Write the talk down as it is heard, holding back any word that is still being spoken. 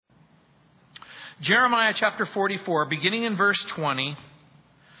Jeremiah chapter 44, beginning in verse 20.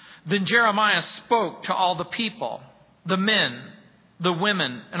 Then Jeremiah spoke to all the people, the men, the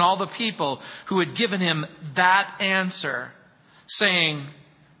women, and all the people who had given him that answer, saying,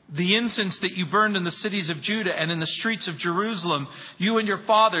 the incense that you burned in the cities of Judah and in the streets of Jerusalem, you and your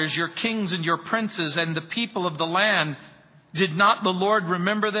fathers, your kings and your princes, and the people of the land, did not the Lord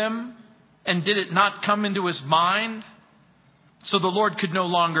remember them? And did it not come into his mind? So the Lord could no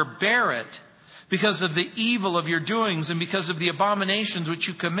longer bear it because of the evil of your doings and because of the abominations which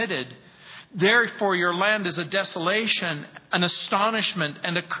you committed. Therefore your land is a desolation, an astonishment,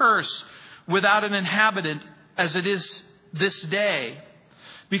 and a curse without an inhabitant, as it is this day.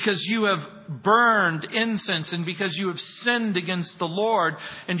 Because you have burned incense and because you have sinned against the Lord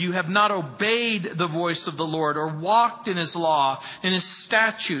and you have not obeyed the voice of the Lord or walked in his law, in his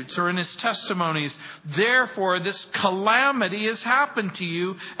statutes or in his testimonies. Therefore, this calamity has happened to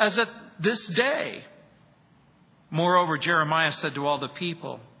you as at this day. Moreover, Jeremiah said to all the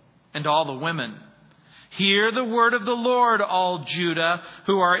people and all the women, hear the word of the Lord, all Judah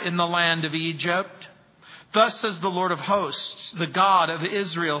who are in the land of Egypt. Thus says the Lord of hosts, the God of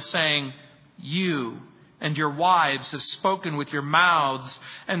Israel, saying, you and your wives have spoken with your mouths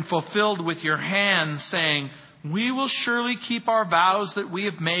and fulfilled with your hands, saying, we will surely keep our vows that we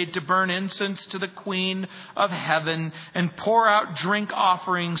have made to burn incense to the Queen of heaven and pour out drink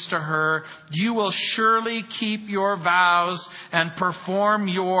offerings to her. You will surely keep your vows and perform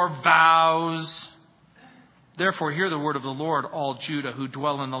your vows. Therefore, hear the word of the Lord, all Judah who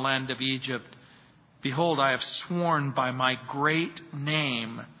dwell in the land of Egypt. Behold, I have sworn by my great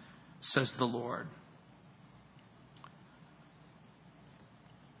name, says the Lord.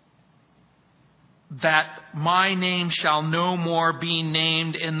 That my name shall no more be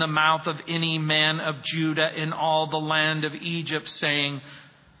named in the mouth of any man of Judah in all the land of Egypt, saying,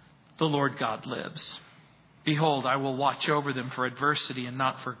 the Lord God lives. Behold, I will watch over them for adversity and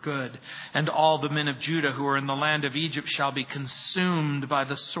not for good. And all the men of Judah who are in the land of Egypt shall be consumed by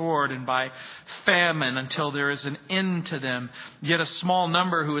the sword and by famine until there is an end to them. Yet a small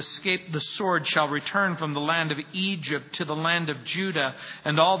number who escape the sword shall return from the land of Egypt to the land of Judah.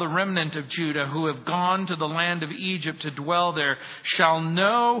 And all the remnant of Judah who have gone to the land of Egypt to dwell there shall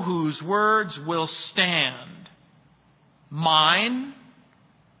know whose words will stand. Mine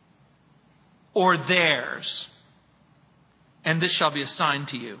or theirs. And this shall be a sign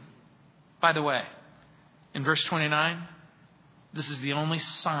to you. By the way, in verse 29, this is the only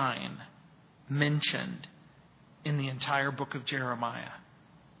sign mentioned in the entire book of Jeremiah.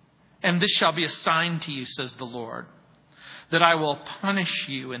 And this shall be a sign to you, says the Lord, that I will punish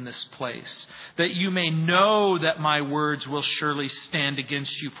you in this place, that you may know that my words will surely stand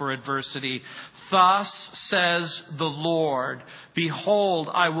against you for adversity. Thus says the Lord, behold,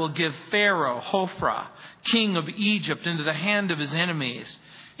 I will give Pharaoh, Hophra, king of Egypt, into the hand of his enemies,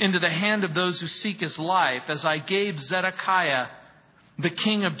 into the hand of those who seek his life, as I gave Zedekiah, the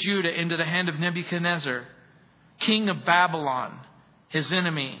king of Judah, into the hand of Nebuchadnezzar, king of Babylon, his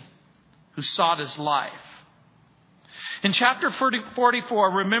enemy, who sought his life. In chapter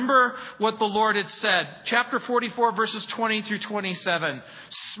 44, remember what the Lord had said. Chapter 44, verses 20 through 27.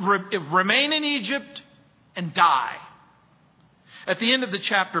 Remain in Egypt and die. At the end of the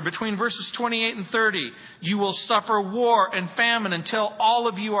chapter, between verses 28 and 30, you will suffer war and famine until all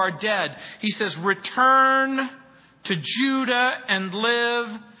of you are dead. He says, return to Judah and live.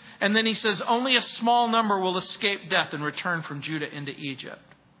 And then he says, only a small number will escape death and return from Judah into Egypt.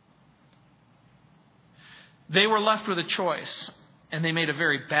 They were left with a choice, and they made a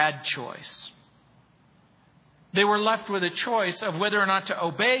very bad choice. They were left with a choice of whether or not to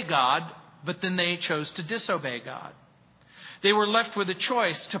obey God, but then they chose to disobey God. They were left with a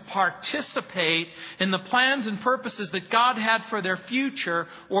choice to participate in the plans and purposes that God had for their future,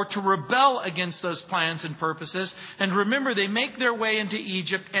 or to rebel against those plans and purposes. And remember, they make their way into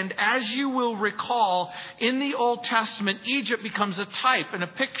Egypt. And as you will recall, in the Old Testament, Egypt becomes a type and a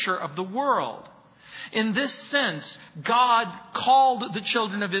picture of the world. In this sense, God called the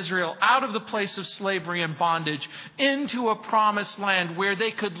children of Israel out of the place of slavery and bondage into a promised land where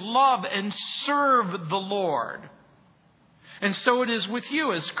they could love and serve the Lord. And so it is with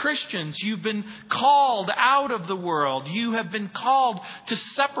you as Christians. You've been called out of the world. You have been called to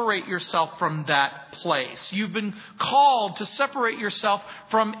separate yourself from that place. You've been called to separate yourself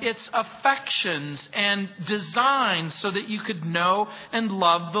from its affections and designs so that you could know and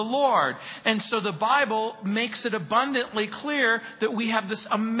love the Lord. And so the Bible makes it abundantly clear that we have this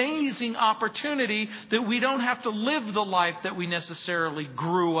amazing opportunity that we don't have to live the life that we necessarily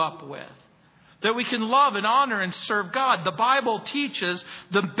grew up with. that we can love and honor and serve God. The Bible teaches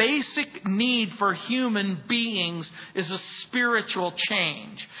the basic need for human beings is a spiritual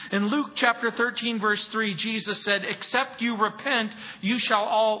change. In Luke chapter 13, verse 3, Jesus said, "Except you repent, you shall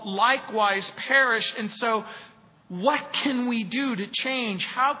all likewise perish." And so, what can we do to change?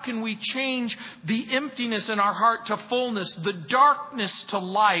 How can we change the emptiness in our heart to fullness, the darkness to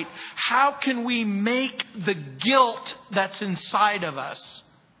light? How can we make the guilt that's inside of us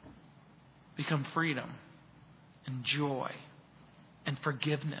become freedom and joy and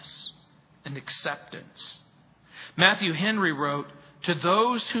forgiveness and acceptance? Matthew Henry wrote, "To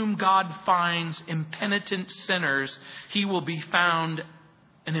those whom God finds impenitent sinners, he will be found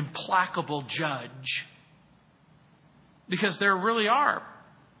an implacable judge." Because there really are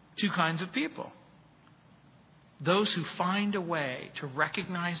two kinds of people. Those who find a way to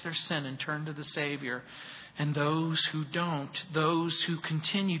recognize their sin and turn to the Savior, and those who don't, those who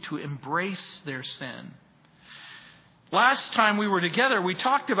continue to embrace their sin. Last time we were together, we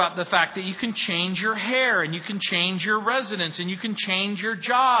talked about the fact that you can change your hair, and you can change your residence, and you can change your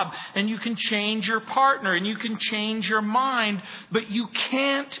job, and you can change your partner, and you can change your mind, but you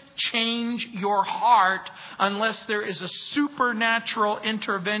can't change your heart unless there is a supernatural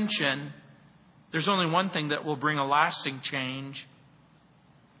intervention. There's only one thing that will bring a lasting change.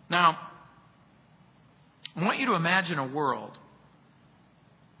 Now, I want you to imagine a world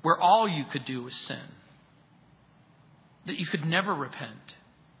where all you could do was sin. That you could never repent.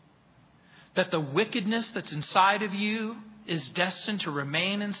 That the wickedness that's inside of you is destined to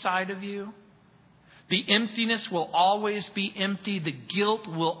remain inside of you. The emptiness will always be empty. The guilt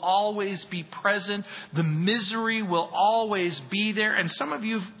will always be present. The misery will always be there. And some of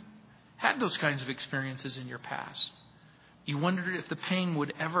you have had those kinds of experiences in your past. You wondered if the pain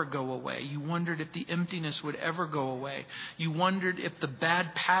would ever go away. You wondered if the emptiness would ever go away. You wondered if the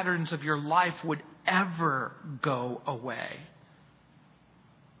bad patterns of your life would ever go away.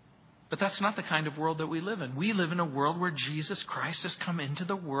 But that's not the kind of world that we live in. We live in a world where Jesus Christ has come into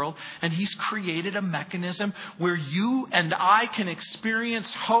the world, and He's created a mechanism where you and I can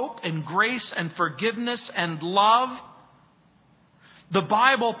experience hope and grace and forgiveness and love. The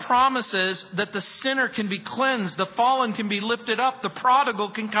Bible promises that the sinner can be cleansed, the fallen can be lifted up, the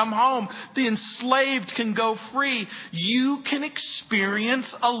prodigal can come home, the enslaved can go free. You can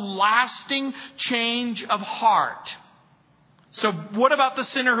experience a lasting change of heart. So what about the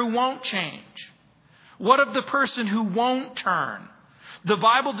sinner who won't change? What of the person who won't turn? The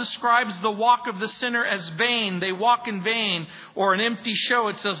Bible describes the walk of the sinner as vain. They walk in vain, or an empty show,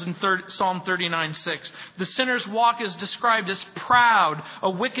 it says in Psalm 39:6. The sinner's walk is described as proud. A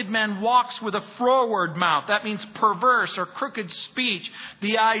wicked man walks with a froward mouth. That means perverse or crooked speech.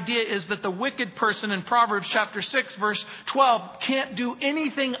 The idea is that the wicked person in Proverbs chapter 6, verse 12, can't do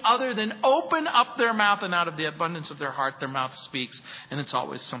anything other than open up their mouth, and out of the abundance of their heart, their mouth speaks. And it's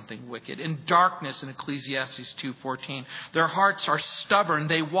always something wicked. In darkness, in Ecclesiastes 2:14, their hearts are stubborn.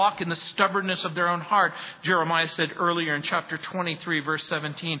 They walk in the stubbornness of their own heart. Jeremiah said earlier in chapter 23, verse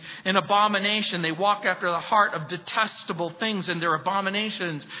 17, in abomination, they walk after the heart of detestable things and their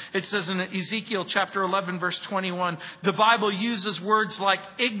abominations. It says in Ezekiel chapter 11, verse 21, the Bible uses words like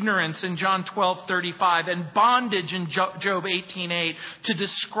ignorance in John 12:35 and bondage in Job 18:8 to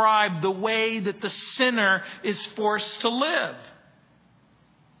describe the way that the sinner is forced to live.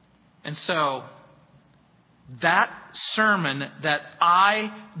 And so, that sermon that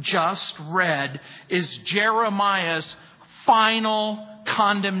I just read is Jeremiah's final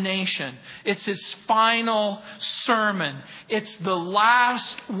condemnation. It's his final sermon. It's the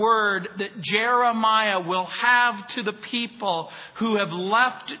last word that Jeremiah will have to the people who have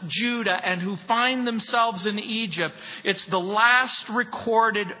left Judah and who find themselves in Egypt. It's the last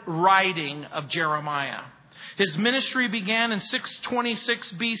recorded writing of Jeremiah. His ministry began in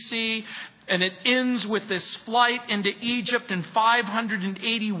 626 BC. And it ends with this flight into Egypt in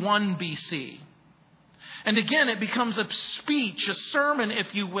 581 BC. And again, it becomes a speech, a sermon,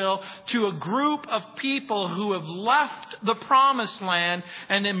 if you will, to a group of people who have left the promised land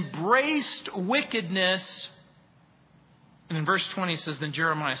and embraced wickedness. And in verse 20 it says, then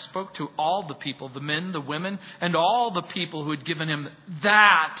Jeremiah spoke to all the people, the men, the women, and all the people who had given him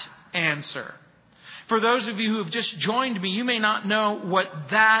that answer. For those of you who have just joined me, you may not know what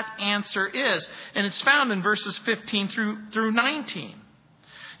that answer is. And it's found in verses 15 through 19.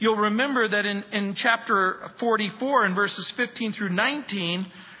 You'll remember that in chapter 44, in verses 15 through 19,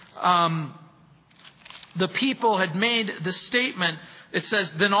 the people had made the statement, It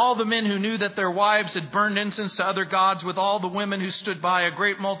says, then all the men who knew that their wives had burned incense to other gods with all the women who stood by, a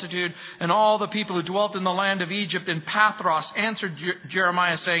great multitude, and all the people who dwelt in the land of Egypt and Pathros answered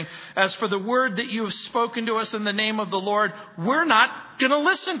Jeremiah saying, as for the word that you have spoken to us in the name of the Lord, we're not going to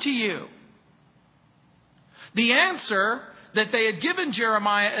listen to you. The answer that they had given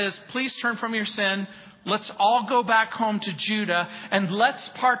Jeremiah is, please turn from your sin. Let's all go back home to Judah and let's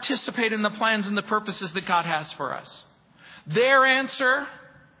participate in the plans and the purposes that God has for us. Their answer,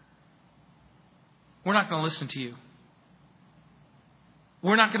 we're not going to listen to you.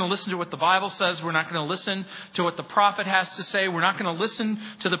 We're not going to listen to what the Bible says. We're not going to listen to what the prophet has to say. We're not going to listen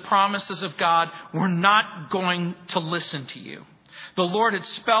to the promises of God. We're not going to listen to you. The Lord had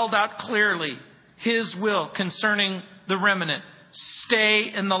spelled out clearly His will concerning the remnant.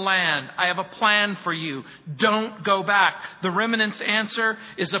 Stay in the land. I have a plan for you. Don't go back. The remnant's answer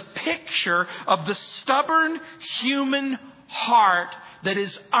is a picture of the stubborn human heart that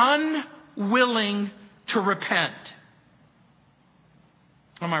is unwilling to repent.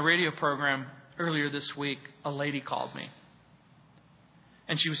 On my radio program earlier this week, a lady called me.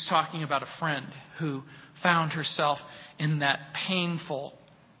 And she was talking about a friend who found herself in that painful,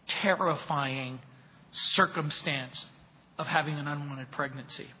 terrifying circumstance of having an unwanted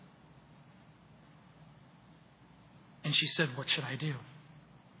pregnancy. And she said, what should I do?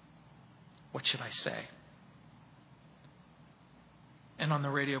 What should I say? And on the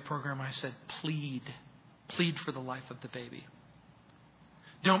radio program, I said, plead for the life of the baby.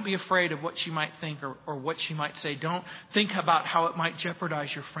 Don't be afraid of what she might think or what she might say. Don't think about how it might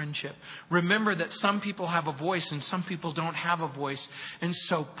jeopardize your friendship. Remember that some people have a voice and some people don't have a voice. And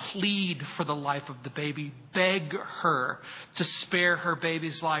so plead for the life of the baby. Beg her to spare her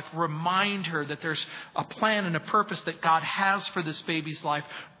baby's life. Remind her that there's a plan and a purpose that God has for this baby's life.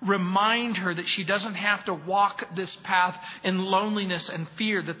 Remind her that she doesn't have to walk this path in loneliness and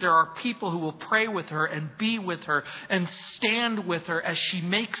fear, that there are people who will pray with her and be with her and stand with her as she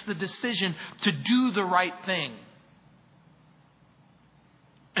makes the decision to do the right thing.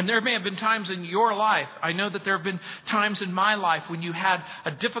 And there may have been times in your life, I know that there have been times in my life when you had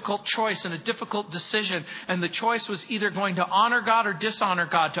a difficult choice and a difficult decision, and the choice was either going to honor God or dishonor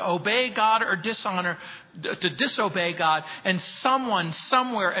God, to obey God or to disobey God, and someone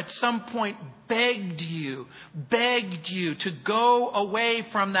somewhere at some point begged you to go away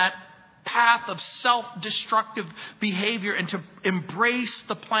from that path of self-destructive behavior and to embrace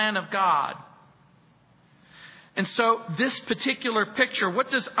the plan of God. And so this particular picture, what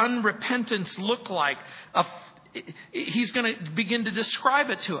does unrepentance look like? He's going to begin to describe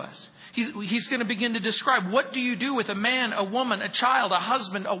it to us. He's going to begin to describe, what do you do with a man, a woman, a child, a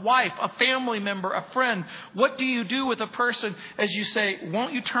husband, a wife, a family member, a friend? What do you do with a person as you say,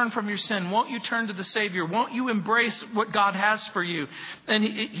 won't you turn from your sin? Won't you turn to the Savior? Won't you embrace what God has for you? And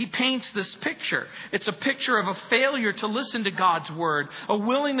he paints this picture. It's a picture of a failure to listen to God's word, a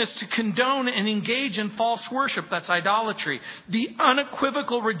willingness to condone and engage in false worship. That's idolatry. The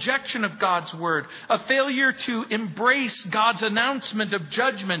unequivocal rejection of God's word, a failure to embrace God's announcement of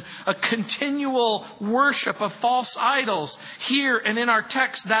judgment, a continual worship of false idols. Here and in our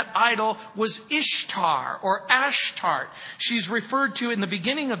text, that idol was Ishtar or Ashtart. She's referred to in the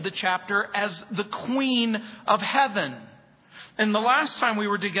beginning of the chapter as the Queen of Heaven. And the last time we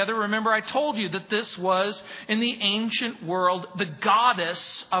were together, remember I told you that this was, in the ancient world, the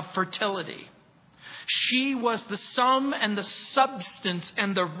goddess of fertility. She was the sum and the substance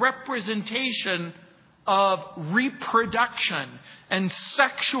and the representation of reproduction and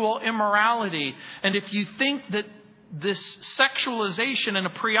sexual immorality. And if you think that this sexualization and a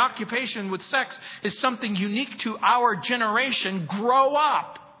preoccupation with sex is something unique to our generation, grow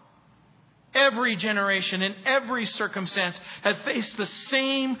up. Every generation in every circumstance have faced the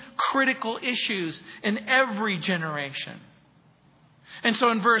same critical issues in every generation. And so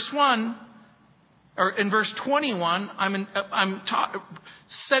in verse 1, or in verse 21, I'm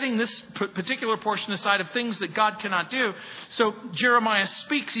setting this particular portion aside of things that God cannot do. So Jeremiah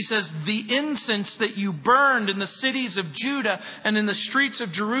speaks. He says, the incense that you burned in the cities of Judah and in the streets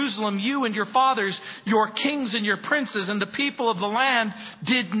of Jerusalem, you and your fathers, your kings and your princes and the people of the land,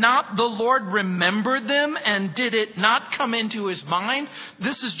 did not the Lord remember them, and did it not come into his mind?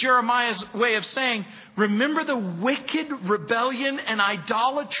 This is Jeremiah's way of saying, remember the wicked rebellion and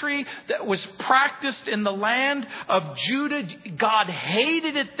idolatry that was practiced in the land of Judah? God hated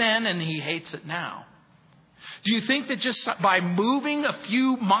it then, and he hates it now. Do you think that just by moving a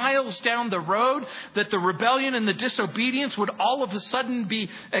few miles down the road that the rebellion and the disobedience would all of a sudden be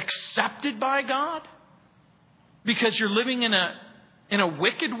accepted by God? Because you're living in a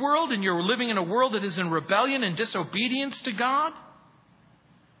wicked world, and you're living in a world that is in rebellion and disobedience to God?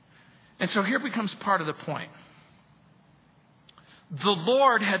 And so here becomes part of the point. The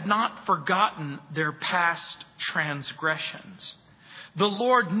Lord had not forgotten their past transgressions. The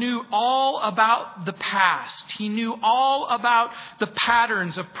Lord knew all about the past. He knew all about the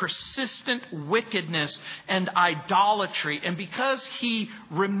patterns of persistent wickedness and idolatry. And because He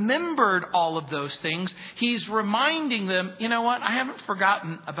remembered all of those things, He's reminding them, you know what? I haven't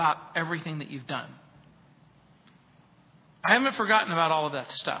forgotten about everything that you've done. I haven't forgotten about all of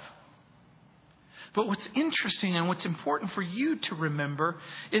that stuff. But what's interesting and what's important for you to remember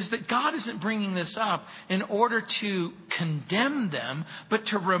is that God isn't bringing this up in order to condemn them, but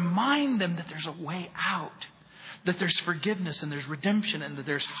to remind them that there's a way out, that there's forgiveness and there's redemption and that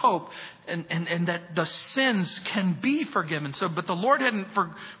there's hope and that the sins can be forgiven. But the Lord hadn't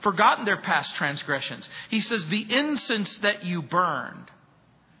forgotten their past transgressions. He says, the incense that you burned.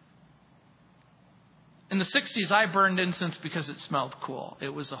 In the 60s, I burned incense because it smelled cool.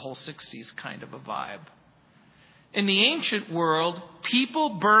 It was a whole 60s kind of a vibe. In the ancient world,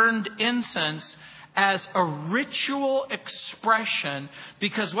 people burned incense as a ritual expression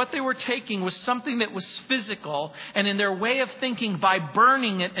because what they were taking was something that was physical, and in their way of thinking, by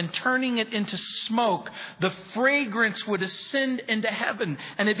burning it and turning it into smoke, the fragrance would ascend into heaven,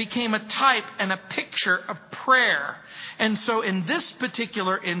 and it became a type and a picture of prayer. And so in this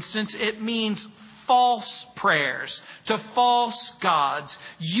particular instance, it means false prayers to false gods,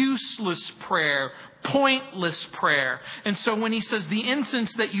 useless prayer, pointless prayer. And so when he says the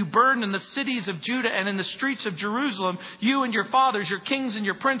incense that you burned in the cities of Judah and in the streets of Jerusalem, you and your fathers, your kings and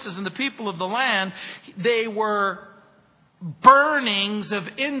your princes and the people of the land, they were burnings of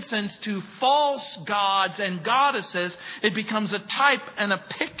incense to false gods and goddesses. It becomes a type and a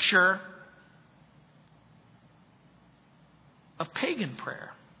picture of pagan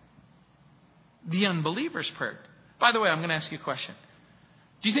prayer. The unbeliever's prayer. By the way, I'm going to ask you a question.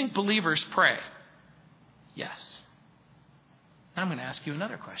 Do you think believers pray? Yes. I'm going to ask you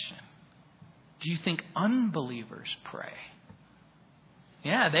another question. Do you think unbelievers pray?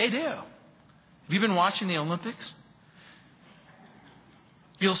 Yeah, they do. Have you been watching the Olympics?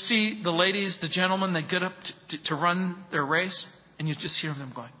 You'll see the ladies, the gentlemen, they get up to run their race, and you just hear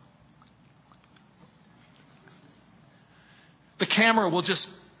them going. The camera will just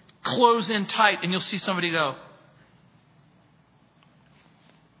close in tight, and you'll see somebody go.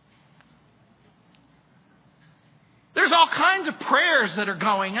 There's all kinds of prayers that are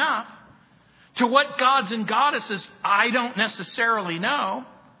going up to what gods and goddesses I don't necessarily know.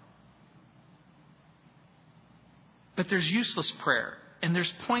 But there's useless prayer and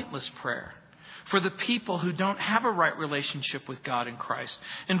there's pointless prayer for the people who don't have a right relationship with God in Christ.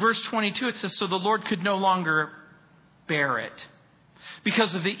 In verse 22 it says, so the Lord could no longer bear it.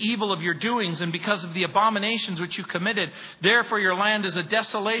 Because of the evil of your doings and because of the abominations which you committed. Therefore your land is a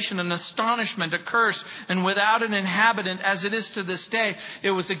desolation, an astonishment, a curse, and without an inhabitant as it is to this day.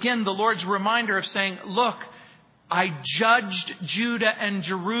 It was again the Lord's reminder of saying, look, I judged Judah and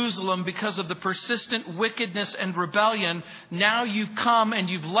Jerusalem because of the persistent wickedness and rebellion. Now you've come and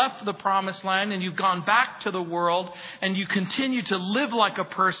you've left the promised land and you've gone back to the world and you continue to live like a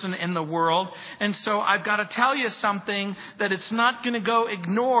person in the world. And so I've got to tell you something that it's not going to go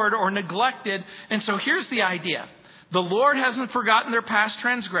ignored or neglected. And so here's the idea. The Lord hasn't forgotten their past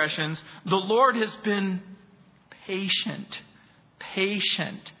transgressions. The Lord has been patient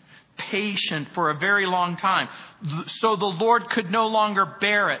for a very long time. So the Lord could no longer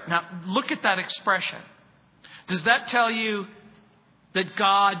bear it. Now, look at that expression. Does that tell you that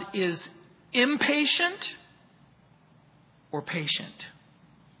God is impatient or patient?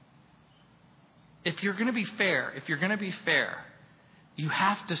 If you're going to be fair, you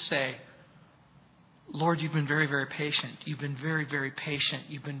have to say, Lord, you've been very, very patient. You've been very, very patient.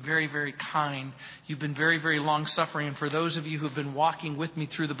 You've been very, very kind. You've been very, very long-suffering. And for those of you who have been walking with me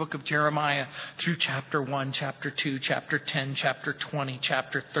through the book of Jeremiah, through chapter 1, chapter 2, chapter 10, chapter 20,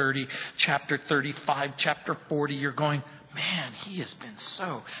 chapter 30, chapter 35, chapter 40, you're going, man, he has been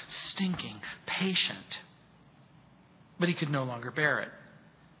so stinking patient. But he could no longer bear it.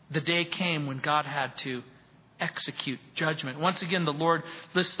 The day came when God had to execute judgment. Once again, the Lord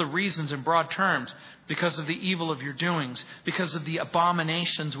lists the reasons in broad terms. Because of the evil of your doings. Because of the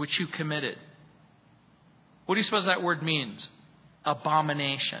abominations which you committed. What do you suppose that word means?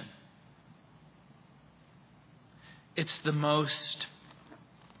 Abomination. It's the most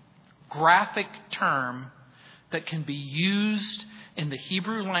graphic term that can be used in the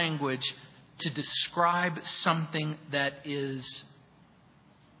Hebrew language to describe something that is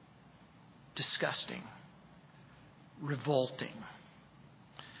disgusting. Revolting.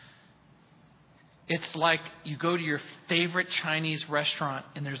 It's like you go to your favorite Chinese restaurant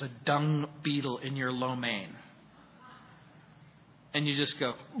and there's a dung beetle in your lo mein. And you just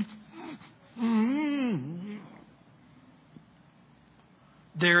go,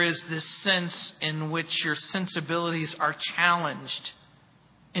 There is this sense in which your sensibilities are challenged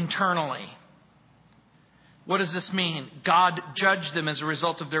internally. What does this mean? God judged them as a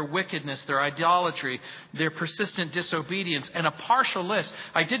result of their wickedness, their idolatry, their persistent disobedience, and a partial list.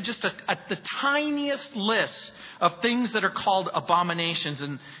 I did just the tiniest list of things that are called abominations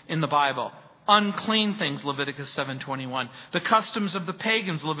in the Bible. Unclean things, Leviticus 7:21. The customs of the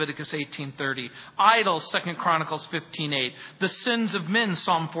pagans, Leviticus 18:30. Idols, 2 Chronicles 15:8. The sins of men,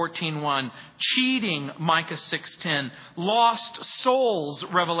 Psalm 14:1. Cheating, Micah 6:10. Lost souls,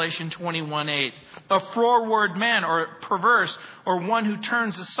 Revelation 21:8. A froward man or perverse or one who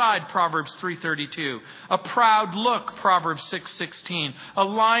turns aside, Proverbs 3:32. A proud look, Proverbs 6:16. A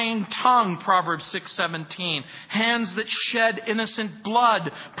lying tongue, Proverbs 6:17. Hands that shed innocent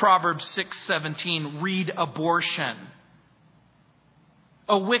blood, Proverbs 6:17. Read abortion.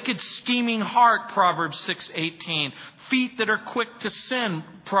 A wicked scheming heart, Proverbs 6:18. Feet that are quick to sin,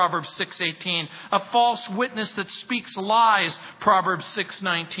 Proverbs 6:18. A false witness that speaks lies, Proverbs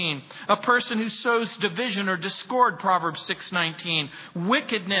 6:19. A person who sows division or discord, Proverbs 6:19.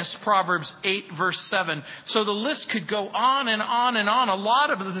 Wickedness, Proverbs 8 verse 7. So the list could go on and on and on. A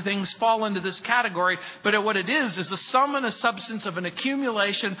lot of the things fall into this category, but what it is the sum and a substance of an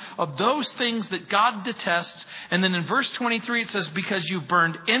accumulation of those things that God detests. And then in verse 23 it says, because you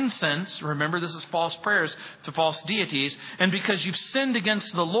burned incense, remember this is false prayers to false deities, and because you've sinned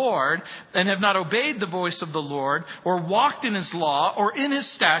against the Lord and have not obeyed the voice of the Lord or walked in his law or in his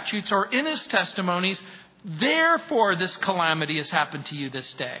statutes or in his testimonies, therefore this calamity has happened to you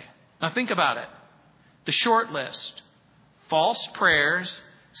this day. Now think about it. The short list: false prayers,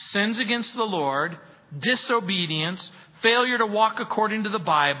 sins against the Lord, disobedience, failure to walk according to the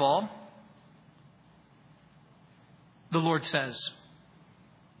Bible. The Lord says,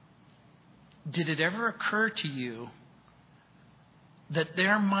 did it ever occur to you that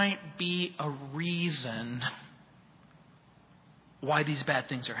there might be a reason why these bad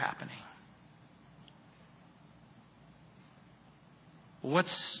things are happening?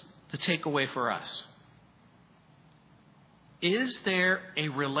 What's the takeaway for us? Is there a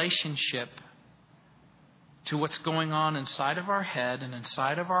relationship to what's going on inside of our head and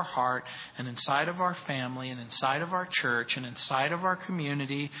inside of our heart and inside of our family and inside of our church and inside of our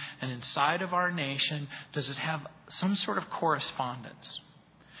community and inside of our nation? Does it have some sort of correspondence?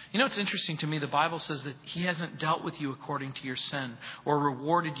 You know, it's interesting to me. The Bible says that he hasn't dealt with you according to your sin or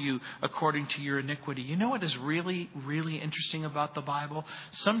rewarded you according to your iniquity. You know what is really, really interesting about the Bible?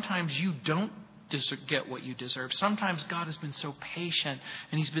 Sometimes you don't get what you deserve. Sometimes God has been so patient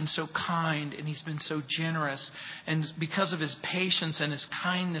and he's been so kind and he's been so generous. And because of his patience and his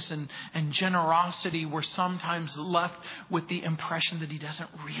kindness and generosity, we're sometimes left with the impression that he doesn't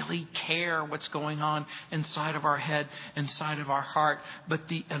really care what's going on inside of our head, inside of our heart. But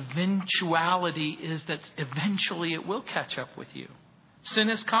the eventuality is that eventually it will catch up with you. Sin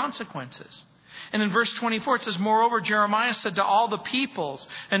has consequences. And in verse 24 it says, moreover, Jeremiah said to all the peoples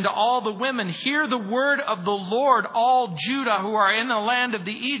and to all the women, hear the word of the Lord, all Judah who are in the land of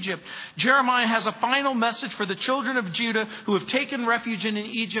the Egypt. Jeremiah has a final message for the children of Judah who have taken refuge in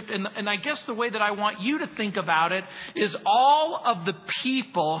Egypt. And I guess the way that I want you to think about it is all of the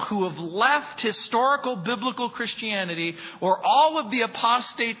people who have left historical biblical Christianity, or all of the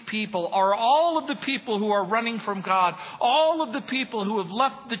apostate people, or all of the people who are running from God, all of the people who have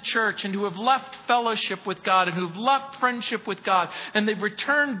left the church and who have left fellowship with God and who've left friendship with God, and they've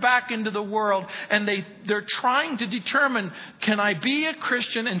returned back into the world, and they're trying to determine, can I be a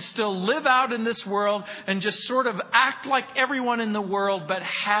Christian and still live out in this world and just sort of act like everyone in the world, but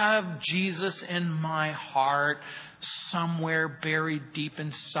have Jesus in my heart somewhere buried deep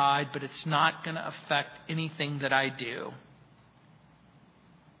inside, but it's not going to affect anything that I do.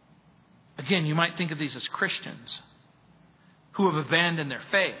 Again, you might think of these as Christians who have abandoned their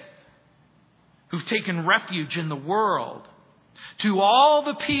faith, who've taken refuge in the world. To all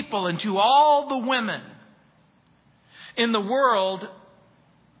the people and to all the women in the world,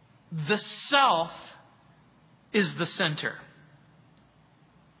 the self is the center.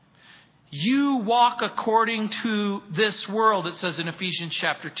 You walk according to this world, it says in Ephesians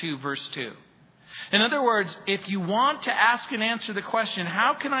chapter 2, verse 2. In other words, if you want to ask and answer the question,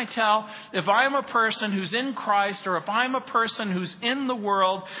 how can I tell if I'm a person who's in Christ or if I'm a person who's in the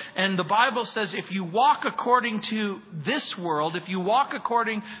world? And the Bible says if you walk according to this world, if you walk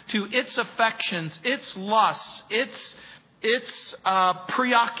according to its affections, its lusts, its its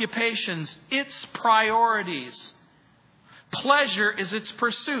preoccupations, its priorities. Pleasure is its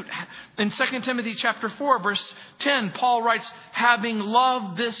pursuit. In 2 Timothy chapter 4, verse 10, Paul writes, having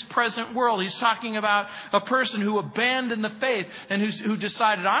loved this present world. He's talking about a person who abandoned the faith and who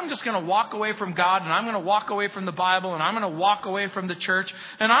decided, I'm just going to walk away from God, and I'm going to walk away from the Bible, and I'm going to walk away from the church,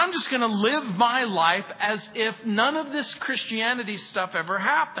 and I'm just going to live my life as if none of this Christianity stuff ever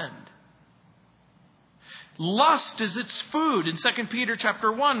happened. Lust is its food. In 2 Peter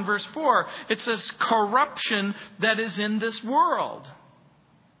chapter 1, verse 4, it says corruption that is in this world.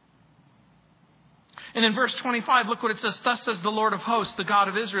 And in verse 25, look what it says. Thus says the Lord of hosts, the God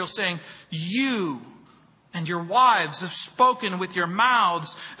of Israel, saying, you and your wives have spoken with your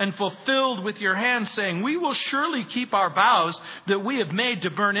mouths and fulfilled with your hands, saying, we will surely keep our vows that we have made to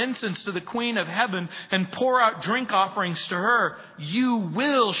burn incense to the Queen of heaven and pour out drink offerings to her. You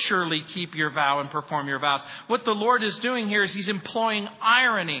will surely keep your vow and perform your vows. What the Lord is doing here is he's employing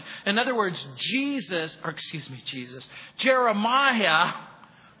irony. In other words, Jeremiah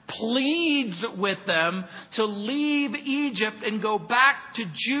pleads with them to leave Egypt and go back to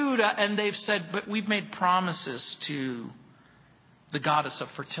Judah. And they've said, but we've made promises to the goddess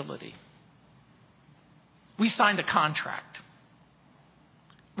of fertility. We signed a contract.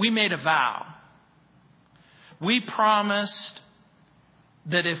 We made a vow. We promised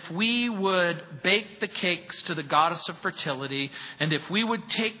that if we would bake the cakes to the goddess of fertility, and if we would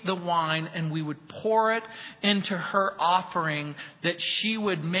take the wine and we would pour it into her offering, that she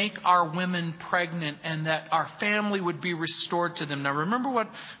would make our women pregnant and that our family would be restored to them. Now remember what,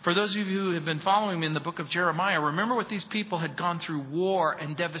 for those of you who have been following me in the book of Jeremiah, remember what these people had gone through: war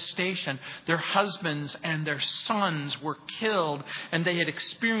and devastation. Their husbands and their sons were killed, and they had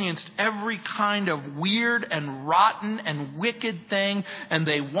experienced every kind of weird and rotten and wicked thing. And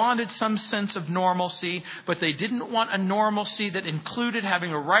they wanted some sense of normalcy, but they didn't want a normalcy that included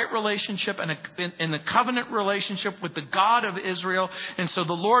having a right relationship and a covenant relationship with the God of Israel. And so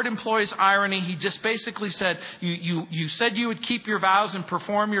the Lord employs irony. He just basically said, you said you would keep your vows and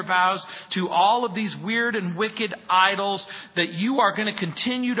perform your vows to all of these weird and wicked idols, that you are going to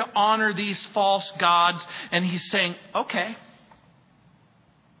continue to honor these false gods. And he's saying, okay.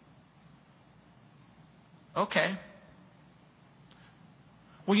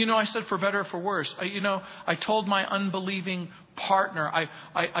 Well, I said for better or for worse. I told my unbelieving partner,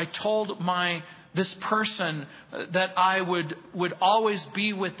 I told this person that I would always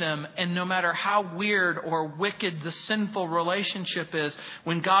be with them. And no matter how weird or wicked the sinful relationship is,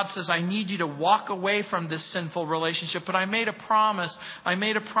 when God says, I need you to walk away from this sinful relationship, but I made a promise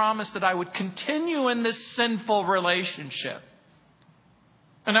that I would continue in this sinful relationship.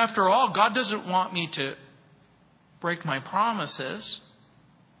 And after all, God doesn't want me to break my promises.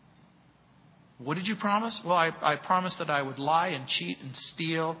 What did you promise? Well, I promised that I would lie and cheat and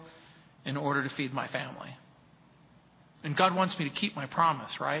steal in order to feed my family. And God wants me to keep my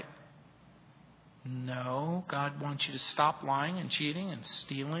promise, right? No, God wants you to stop lying and cheating and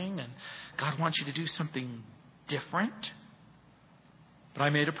stealing, and God wants you to do something different. But I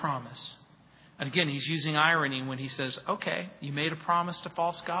made a promise. And again, he's using irony when he says, okay, you made a promise to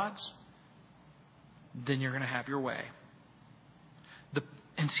false gods, then you're going to have your way.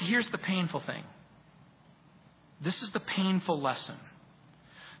 And see, here's the painful thing. This is the painful lesson.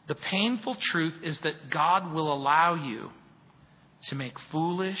 The painful truth is that God will allow you to make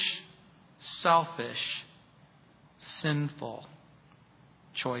foolish, selfish, sinful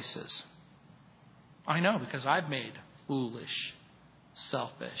choices. I know, because I've made foolish,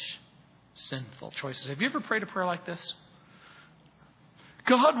 selfish, sinful choices. Have you ever prayed a prayer like this?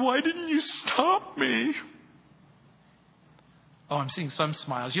 God, why didn't you stop me? Oh, I'm seeing some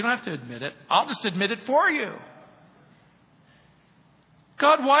smiles. You don't have to admit it. I'll just admit it for you.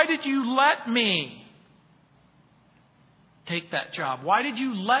 God, why did you let me take that job? Why did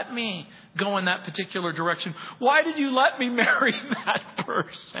you let me go in that particular direction? Why did you let me marry that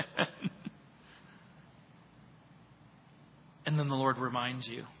person? And then the Lord reminds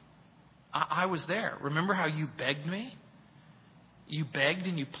you, I was there. Remember how you begged me? You begged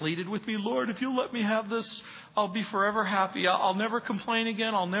and you pleaded with me, Lord, if you'll let me have this, I'll be forever happy. I'll never complain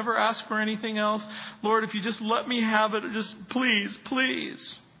again. I'll never ask for anything else. Lord, if you just let me have it, just please,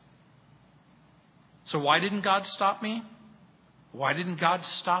 please. So why didn't God stop me? Why didn't God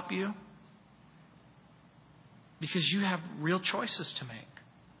stop you? Because you have real choices to make.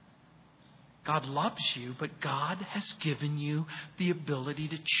 God loves you, but God has given you the ability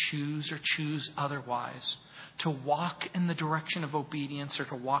to choose or choose otherwise. To walk in the direction of obedience or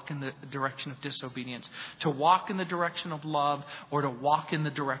to walk in the direction of disobedience. To walk in the direction of love or to walk in the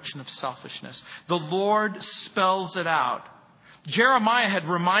direction of selfishness. The Lord spells it out. Jeremiah had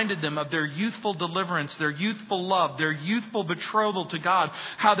reminded them of their youthful deliverance, their youthful love, their youthful betrothal to God,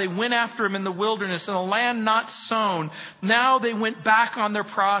 how they went after Him in the wilderness in a land not sown. Now they went back on their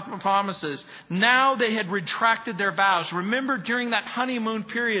promises. Now they had retracted their vows. Remember during that honeymoon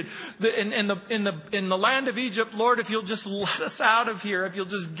period in the land of Egypt, Lord, if you'll just let us out of here, if you'll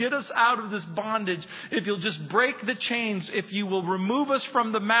just get us out of this bondage, if you'll just break the chains, if you will remove us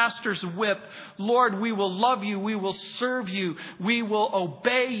from the master's whip, Lord, we will love you, we will serve you. We will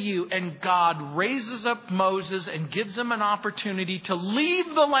obey you. And God raises up Moses and gives him an opportunity to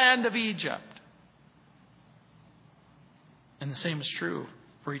leave the land of Egypt. And the same is true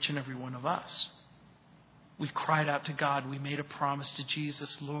for each and every one of us. We cried out to God. We made a promise to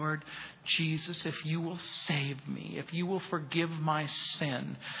Jesus. Lord, Jesus, if you will save me, if you will forgive my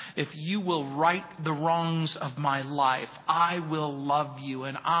sin, if you will right the wrongs of my life, I will love you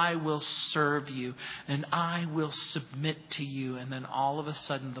and I will serve you and I will submit to you. And then all of a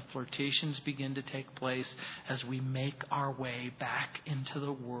sudden the flirtations begin to take place as we make our way back into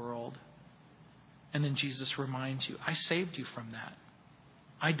the world. And then Jesus reminds you, I saved you from that.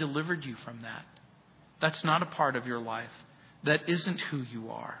 I delivered you from that. That's not a part of your life. That isn't who you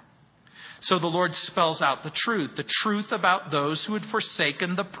are. So the Lord spells out the truth about those who had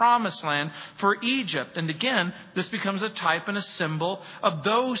forsaken the promised land for Egypt. And again, this becomes a type and a symbol of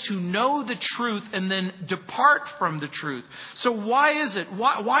those who know the truth and then depart from the truth. So why is it?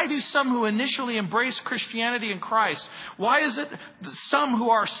 Why do some who initially embrace Christianity and Christ, why is it some who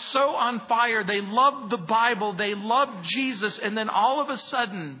are so on fire, they love the Bible, they love Jesus, and then all of a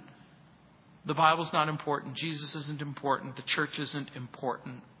sudden, the Bible's not important. Jesus isn't important. The church isn't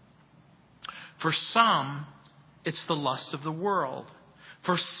important. For some, it's the lust of the world.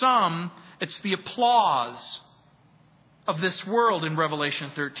 For some, it's the applause of this world in Revelation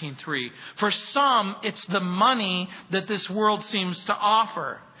 13:3. For some, it's the money that this world seems to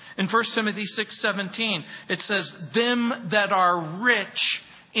offer. In 1 Timothy 6:17, it says, them that are rich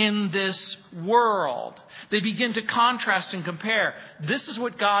in this world. They begin to contrast and compare. This is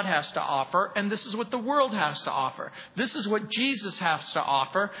what God has to offer, and this is what the world has to offer. This is what Jesus has to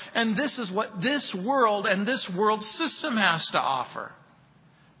offer, and this is what this world and this world system has to offer.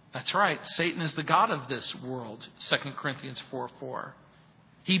 That's right. Satan is the god of this world, 2 Corinthians 4:4.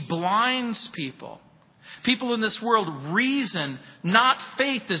 He blinds people. People in this world reason, not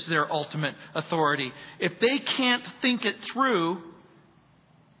faith is their ultimate authority. If they can't think it through,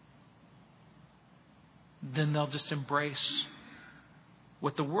 then they'll just embrace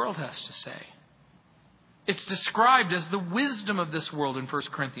what the world has to say. It's described as the wisdom of this world in 1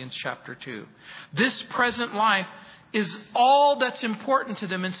 Corinthians chapter 2. This present life is all that's important to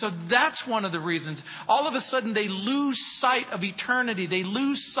them. And so that's one of the reasons. All of a sudden they lose sight of eternity. They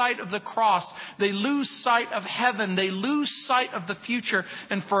lose sight of the cross. They lose sight of heaven. They lose sight of the future.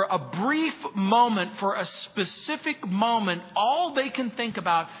 And for a brief moment, for a specific moment, all they can think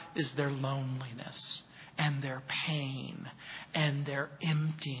about is their loneliness and their pain and their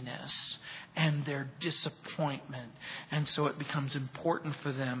emptiness and their disappointment. And so it becomes important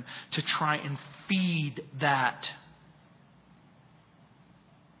for them to try and feed that.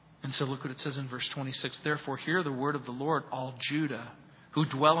 And so look what it says in verse 26. Therefore, hear the word of the Lord, all Judah, who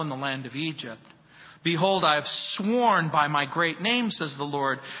dwell in the land of Egypt. Behold, I have sworn by my great name, says the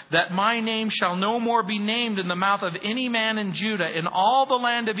Lord, that my name shall no more be named in the mouth of any man in Judah, in all the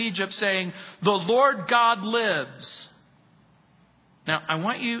land of Egypt, saying, the Lord God lives. Now, I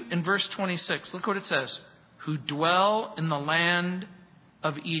want you in verse 26, look what it says. Who dwell in the land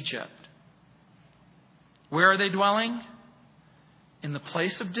of Egypt. Where are they dwelling? In the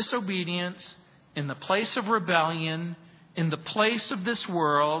place of disobedience, in the place of rebellion, in the place of this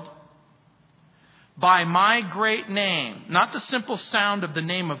world, by my great name, not the simple sound of the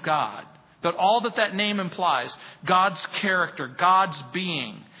name of God, but all that name implies, God's character, God's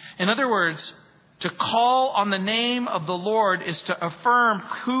being. In other words, to call on the name of the Lord is to affirm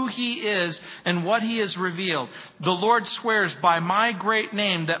who He is and what He has revealed. The Lord swears by my great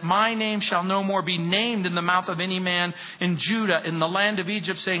name that my name shall no more be named in the mouth of any man in Judah, in the land of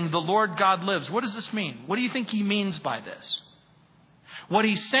Egypt, saying, the Lord God lives. What does this mean? What do you think He means by this? What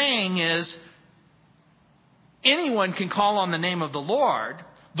He's saying is, anyone can call on the name of the Lord.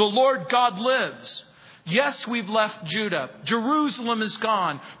 The Lord God lives. Yes, we've left Judah. Jerusalem is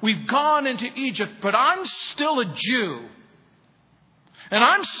gone. We've gone into Egypt, but I'm still a Jew. And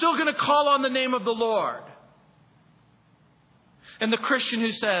I'm still going to call on the name of the Lord. And the Christian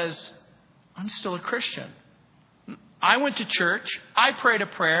who says, I'm still a Christian. I went to church. I prayed a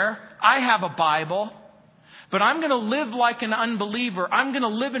prayer. I have a Bible. But I'm going to live like an unbeliever. I'm going to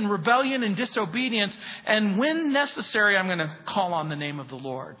live in rebellion and disobedience. And when necessary, I'm going to call on the name of the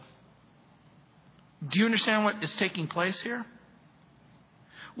Lord. Do you understand what is taking place here?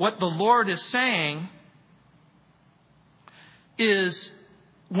 What the Lord is saying is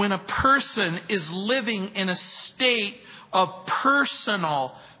when a person is living in a state of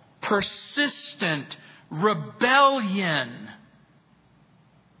personal, persistent rebellion,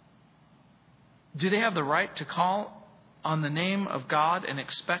 do they have the right to call on the name of God and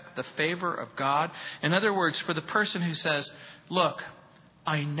expect the favor of God? In other words, for the person who says, look,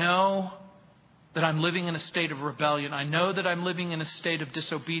 I know that I'm living in a state of rebellion. I know that I'm living in a state of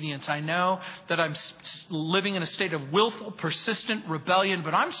disobedience. I know that I'm living in a state of willful, persistent rebellion,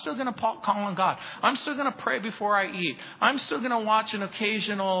 but I'm still going to call on God. I'm still going to pray before I eat. I'm still going to watch an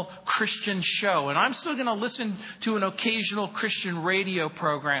occasional Christian show, and I'm still going to listen to an occasional Christian radio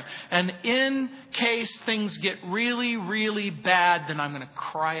program. And in case things get really, really bad, then I'm going to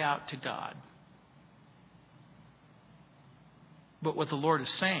cry out to God. But what the Lord is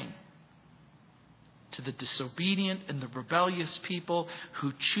saying to the disobedient and the rebellious people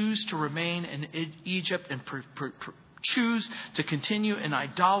who choose to remain in Egypt and choose to continue in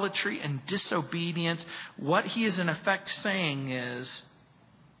idolatry and disobedience, what he is in effect saying is,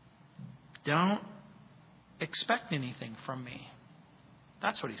 don't expect anything from me.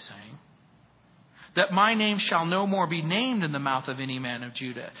 That's what he's saying. That my name shall no more be named in the mouth of any man of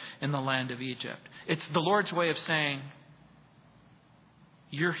Judah in the land of Egypt. It's the Lord's way of saying,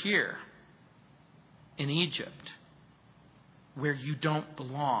 you're here in Egypt, where you don't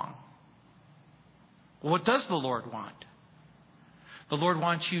belong. Well, what does the Lord want? The Lord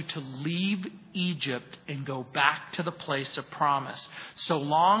wants you to leave Egypt and go back to the place of promise. So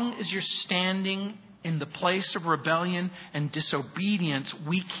long as you're standing in the place of rebellion and disobedience,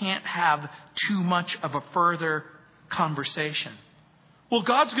 we can't have too much of a further conversation. Well,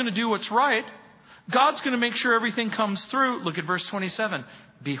 God's going to do what's right. God's going to make sure everything comes through. Look at verse 27.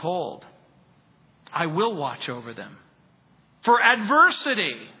 Behold, I will watch over them for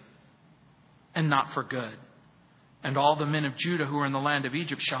adversity and not for good. And all the men of Judah who are in the land of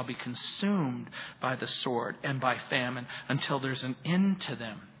Egypt shall be consumed by the sword and by famine until there's an end to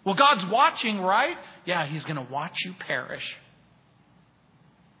them. Well, God's watching, right? Yeah, he's going to watch you perish.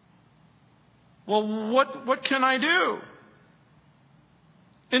 Well, what can I do?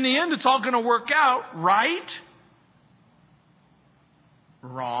 In the end, it's all going to work out, right?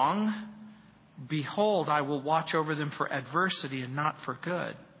 Wrong. Behold, I will watch over them for adversity and not for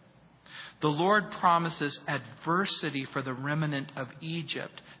good. The Lord promises adversity for the remnant of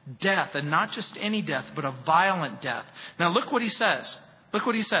Egypt. Death, and not just any death, but a violent death. Now look what he says. Look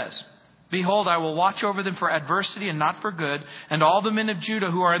what he says. Behold, I will watch over them for adversity and not for good. And all the men of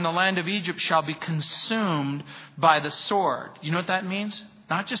Judah who are in the land of Egypt shall be consumed by the sword. You know what that means?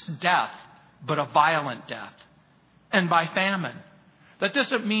 Not just death, but a violent death. And by famine. That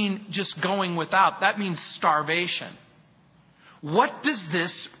doesn't mean just going without. That means starvation. What does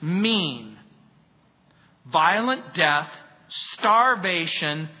this mean? Violent death,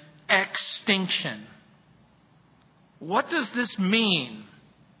 starvation, extinction. What does this mean?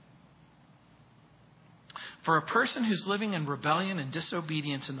 For a person who's living in rebellion and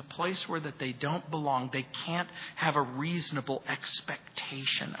disobedience in the place where that they don't belong, they can't have a reasonable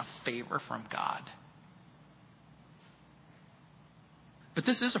expectation of favor from God. But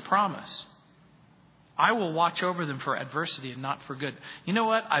this is a promise. I will watch over them for adversity and not for good. You know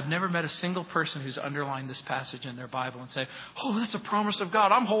what? I've never met a single person who's underlined this passage in their Bible and say, oh, that's a promise of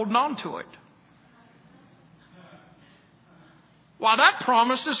God. I'm holding on to it. Well, that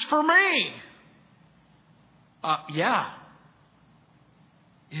promise is for me. Yeah.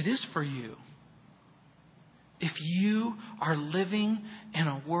 It is for you. If you are living in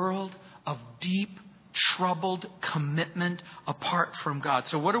a world of deep, troubled commitment apart from God.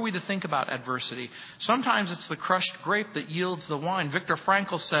 So what are we to think about adversity? Sometimes it's the crushed grape that yields the wine. Viktor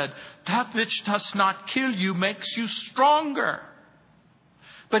Frankl said, that which does not kill you makes you stronger.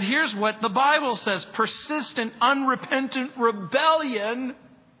 But here's what the Bible says. Persistent, unrepentant rebellion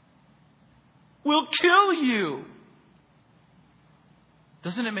will kill you.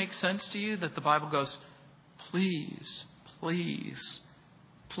 Doesn't it make sense to you that the Bible goes, please, please,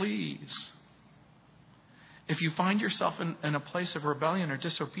 please? If you find yourself in a place of rebellion or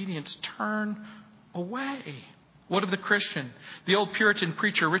disobedience, turn away. What of the Christian? The old Puritan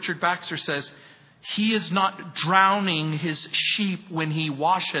preacher Richard Baxter says, He is not drowning his sheep when he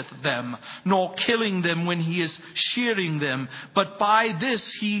washeth them, nor killing them when he is shearing them. But by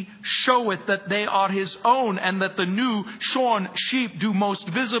this he showeth that they are his own, and that the new shorn sheep do most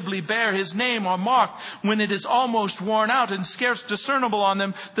visibly bear his name or mark, when it is almost worn out and scarce discernible on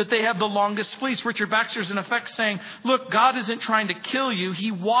them, that they have the longest fleece. Richard Baxter's in effect saying, look, God isn't trying to kill you.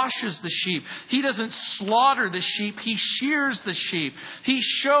 He washes the sheep. He doesn't slaughter the sheep. He shears the sheep. He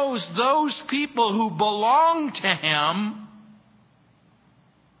shows those people who belong to him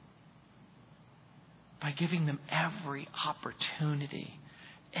by giving them every opportunity.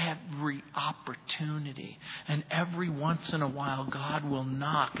 And every once in a while, God will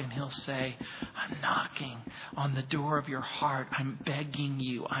knock and he'll say, I'm knocking on the door of your heart. I'm begging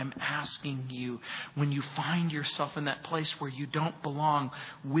you. I'm asking you. When you find yourself in that place where you don't belong,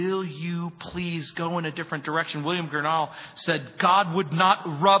 will you please go in a different direction? William Gurnall said, God would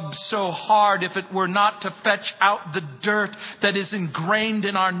not rub so hard if it were not to fetch out the dirt that is ingrained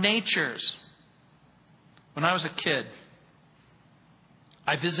in our natures. When I was a kid,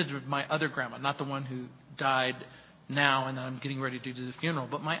 I visited my other grandma, not the one who died now and I'm getting ready to do the funeral,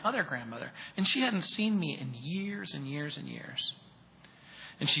 but my other grandmother. And she hadn't seen me in years and years and years.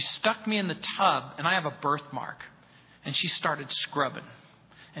 And she stuck me in the tub, and I have a birthmark. And she started scrubbing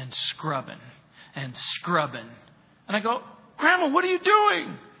and scrubbing and scrubbing. And I go, Grandma, what are you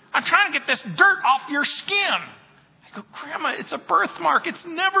doing? I'm trying to get this dirt off your skin. I go, Grandma, it's a birthmark. It's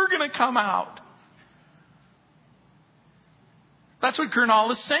never going to come out. That's what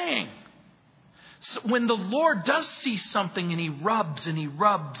Gurnall is saying. So when the Lord does see something and he rubs and he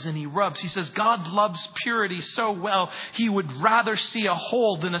rubs and he rubs, he says God loves purity so well, he would rather see a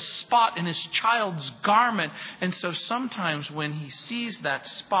hole than a spot in his child's garment. And so sometimes when he sees that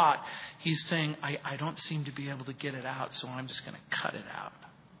spot, he's saying, I don't seem to be able to get it out, so I'm just going to cut it out.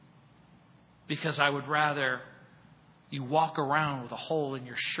 Because I would rather you walk around with a hole in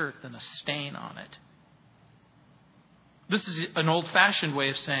your shirt than a stain on it. This is an old-fashioned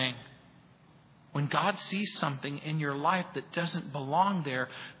way of saying, when God sees something in your life that doesn't belong there,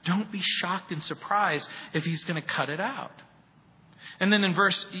 don't be shocked and surprised if he's going to cut it out. And then in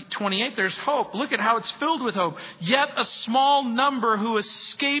verse 28, there's hope. Look at how it's filled with hope. Yet a small number who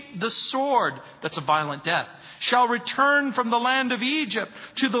escape the sword, that's a violent death, shall return from the land of Egypt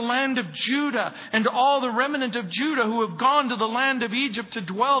to the land of Judah. And all the remnant of Judah who have gone to the land of Egypt to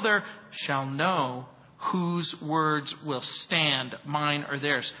dwell there shall know whose words will stand, mine or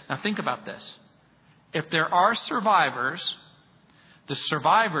theirs. Now think about this. If there are survivors, the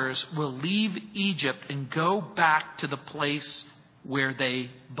survivors will leave Egypt and go back to the place where they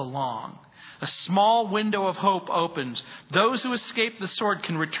belong. A small window of hope opens. Those who escape the sword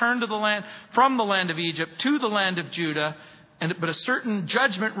can return to the land, from the land of Egypt to the land of Judah. But a certain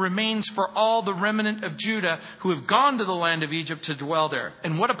judgment remains for all the remnant of Judah who have gone to the land of Egypt to dwell there.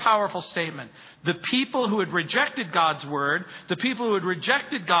 And what a powerful statement. The people who had rejected God's word, the people who had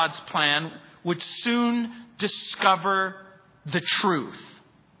rejected God's plan, would soon discover the truth.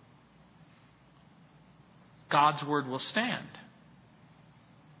 God's word will stand.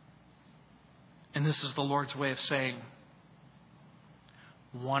 And this is the Lord's way of saying,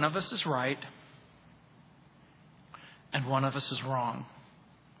 one of us is right, and one of us is wrong.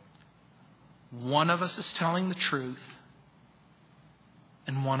 One of us is telling the truth,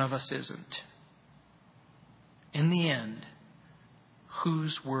 and one of us isn't. In the end,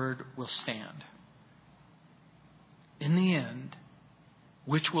 whose word will stand? In the end,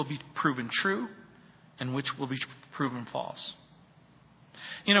 which will be proven true and which will be proven false?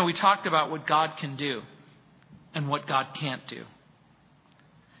 You know, we talked about what God can do and what God can't do.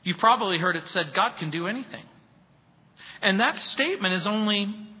 You've probably heard it said God can do anything. And that statement is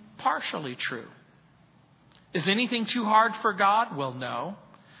only partially true. Is anything too hard for God? Well, no.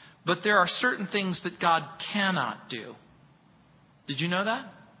 But there are certain things that God cannot do. Did you know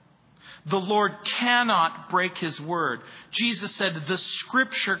that? The Lord cannot break his word. Jesus said the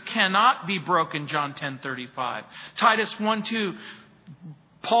scripture cannot be broken, John 10:35. Titus 1:2.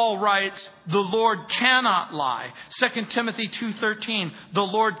 Paul writes, the Lord cannot lie. 2 Timothy 2:13, the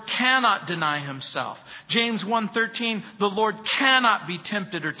Lord cannot deny himself. James 1:13, the Lord cannot be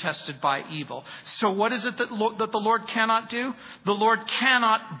tempted or tested by evil. So what is it that the Lord cannot do? The Lord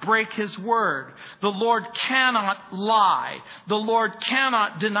cannot break his word. The Lord cannot lie. The Lord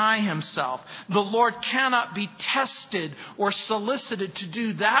cannot deny himself. The Lord cannot be tested or solicited to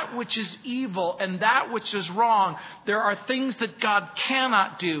do that which is evil and that which is wrong. There are things that God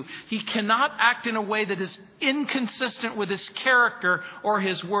cannot do. He cannot act in a way that is inconsistent with his character or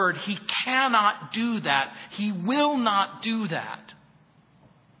his word. He cannot do that. He will not do that.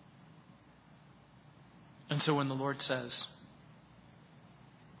 And so when the Lord says,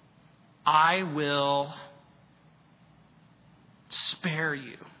 I will spare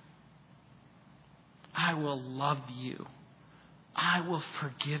you, I will love you, I will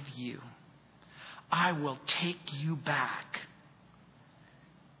forgive you, I will take you back.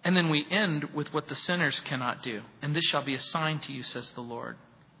 And then we end with what the sinners cannot do. And this shall be a sign to you, says the Lord,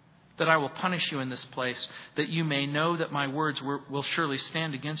 that I will punish you in this place, that you may know that my words will surely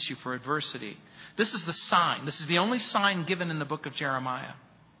stand against you for adversity. This is the sign. This is the only sign given in the book of Jeremiah.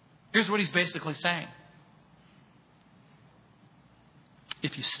 Here's what he's basically saying.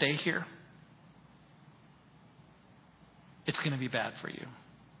 If you stay here, it's going to be bad for you.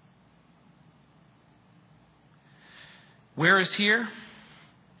 Where is here?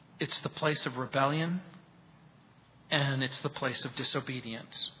 It's the place of rebellion, and it's the place of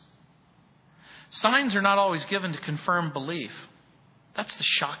disobedience. Signs are not always given to confirm belief. That's the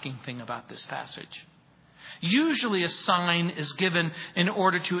shocking thing about this passage. Usually a sign is given in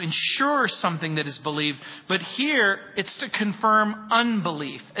order to ensure something that is believed, but here it's to confirm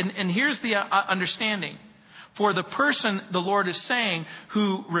unbelief. And here's the understanding. For the person, the Lord is saying,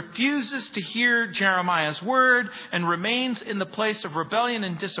 who refuses to hear Jeremiah's word and remains in the place of rebellion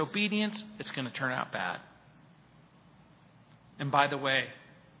and disobedience, it's going to turn out bad. And by the way,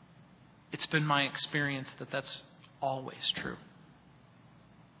 it's been my experience that that's always true.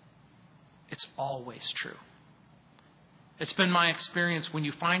 It's always true. It's been my experience when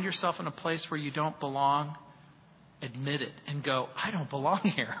you find yourself in a place where you don't belong, admit it and go, I don't belong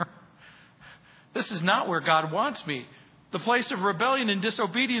here. This is not where God wants me. The place of rebellion and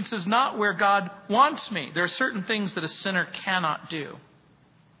disobedience is not where God wants me. There are certain things that a sinner cannot do.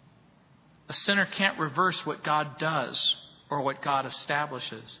 A sinner can't reverse what God does or what God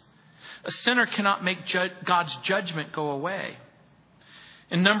establishes. A sinner cannot make God's judgment go away.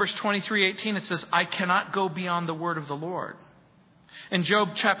 In Numbers 23:18, it says, I cannot go beyond the word of the Lord. In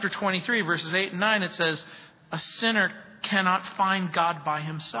Job chapter 23, verses 8 and 9, it says, a sinner cannot find God by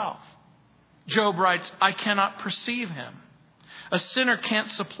himself. Job writes, I cannot perceive him. A sinner can't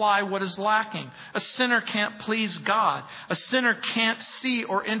supply what is lacking. A sinner can't please God. A sinner can't see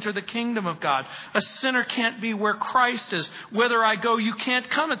or enter the kingdom of God. A sinner can't be where Christ is. Whither I go, you can't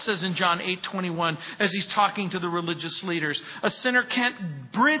come, it says in John 8:21, as he's talking to the religious leaders. A sinner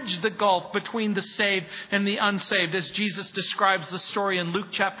can't bridge the gulf between the saved and the unsaved, as Jesus describes the story in Luke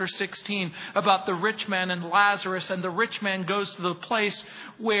chapter 16 about the rich man and Lazarus. And the rich man goes to the place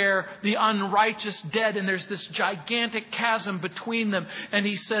where the unrighteous dead, and there's this gigantic chasm between them. And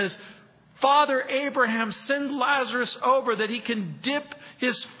he says, Father Abraham, send Lazarus over that he can dip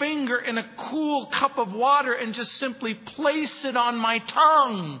his finger in a cool cup of water and just simply place it on my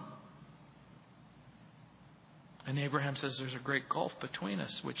tongue. And Abraham says there's a great gulf between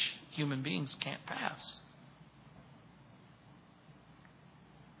us which human beings can't pass.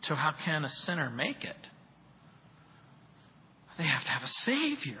 So how can a sinner make it? They have to have a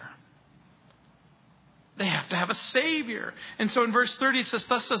Savior. They have to have a Savior. And so in verse 30 it says,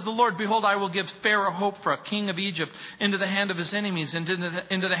 thus says the Lord, behold, I will give Pharaoh Hophra, king of Egypt, into the hand of his enemies, and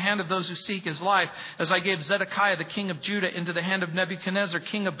into the hand of those who seek his life, as I gave Zedekiah, the king of Judah, into the hand of Nebuchadnezzar,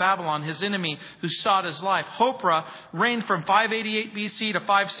 king of Babylon, his enemy, who sought his life. Hophra reigned from 588 BC to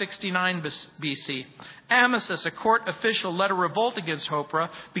 569 BC. Amasis, a court official, led a revolt against Hophra,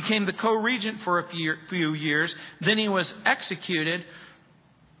 became the co-regent for a few years. Then he was executed.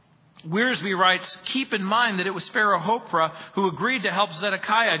 Wiersbe writes, keep in mind that it was Pharaoh Hophra who agreed to help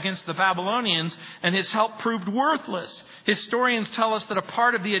Zedekiah against the Babylonians, and his help proved worthless. Historians tell us that a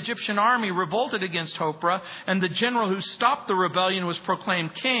part of the Egyptian army revolted against Hophra, and the general who stopped the rebellion was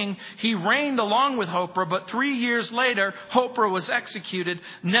proclaimed king. He reigned along with Hophra, but 3 years later, Hophra was executed.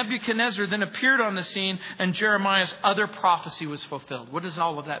 Nebuchadnezzar then appeared on the scene, and Jeremiah's other prophecy was fulfilled. What does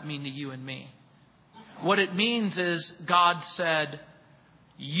all of that mean to you and me? What it means is God said,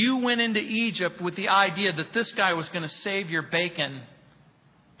 you went into Egypt with the idea that this guy was going to save your bacon,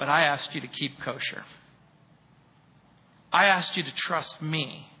 but I asked you to keep kosher. I asked you to trust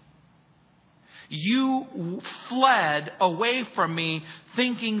me. You fled away from me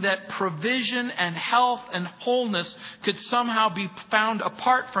thinking that provision and health and wholeness could somehow be found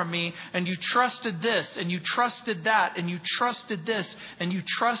apart from me, and you trusted this and you trusted that and you trusted this and you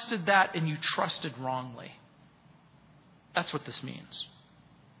trusted that and you trusted wrongly. That's what this means.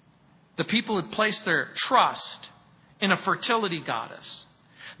 The people had placed their trust in a fertility goddess.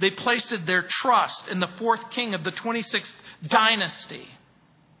 They placed their trust in the fourth king of the 26th dynasty.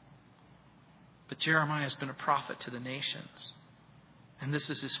 But Jeremiah has been a prophet to the nations. And this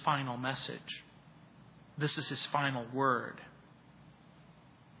is his final message. This is his final word.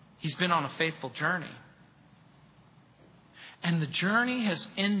 He's been on a faithful journey. And the journey has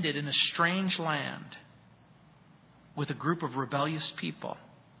ended in a strange land with a group of rebellious people.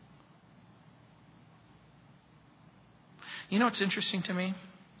 You know what's interesting to me?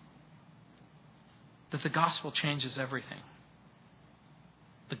 That the gospel changes everything.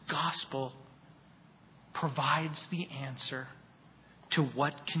 The gospel provides the answer to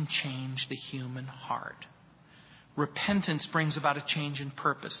what can change the human heart. Repentance brings about a change in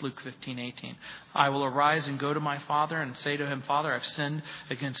purpose. Luke 15:18. I will arise and go to my father and say to him, Father, I've sinned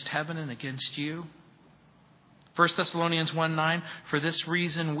against heaven and against you. 1 Thessalonians 1:9. For this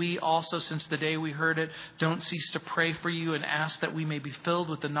reason, we also, since the day we heard it, don't cease to pray for you and ask that we may be filled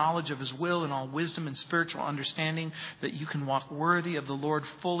with the knowledge of his will and all wisdom and spiritual understanding, that you can walk worthy of the Lord,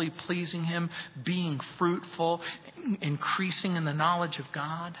 fully pleasing him, being fruitful, increasing in the knowledge of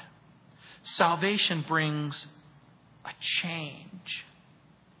God. Salvation brings a change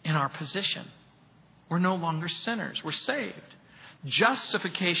in our position. We're no longer sinners. We're saved.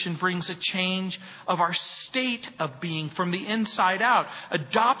 Justification brings a change of our state of being from the inside out.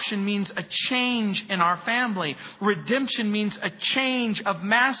 Adoption means a change in our family. Redemption means a change of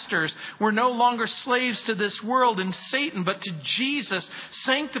masters. We're no longer slaves to this world and Satan, but to Jesus.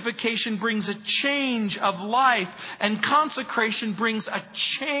 Sanctification brings a change of life, and consecration brings a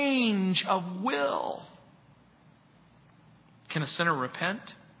change of will. Can a sinner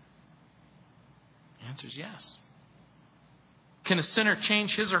repent? The answer is yes. Can a sinner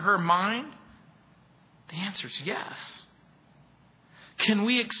change his or her mind? The answer is yes. Can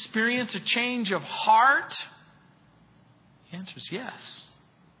we experience a change of heart? The answer is yes.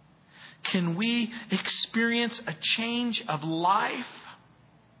 Can we experience a change of life?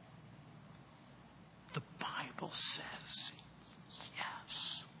 The Bible says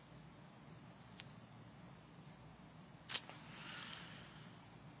yes.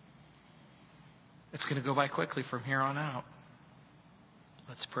 It's going to go by quickly from here on out.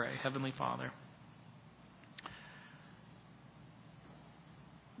 Let's pray. Heavenly Father,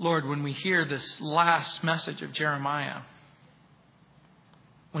 Lord, when we hear this last message of Jeremiah,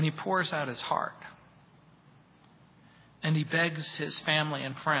 when he pours out his heart and he begs his family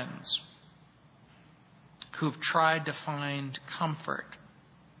and friends who have tried to find comfort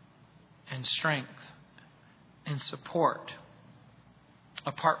and strength and support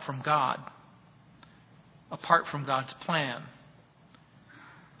apart from God, apart from God's plan,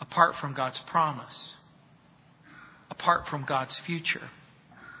 apart from God's promise, apart from God's future.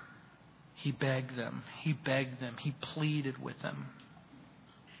 He begged them, he pleaded with them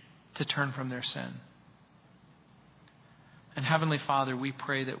to turn from their sin. And Heavenly Father, we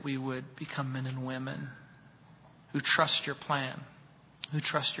pray that we would become men and women who trust your plan, who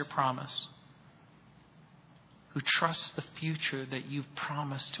trust your promise, who trust the future that you've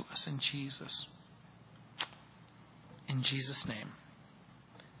promised to us in Jesus. In Jesus' name.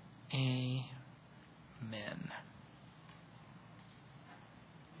 Amen.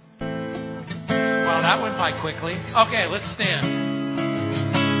 Wow, that went by quickly. Okay, let's stand.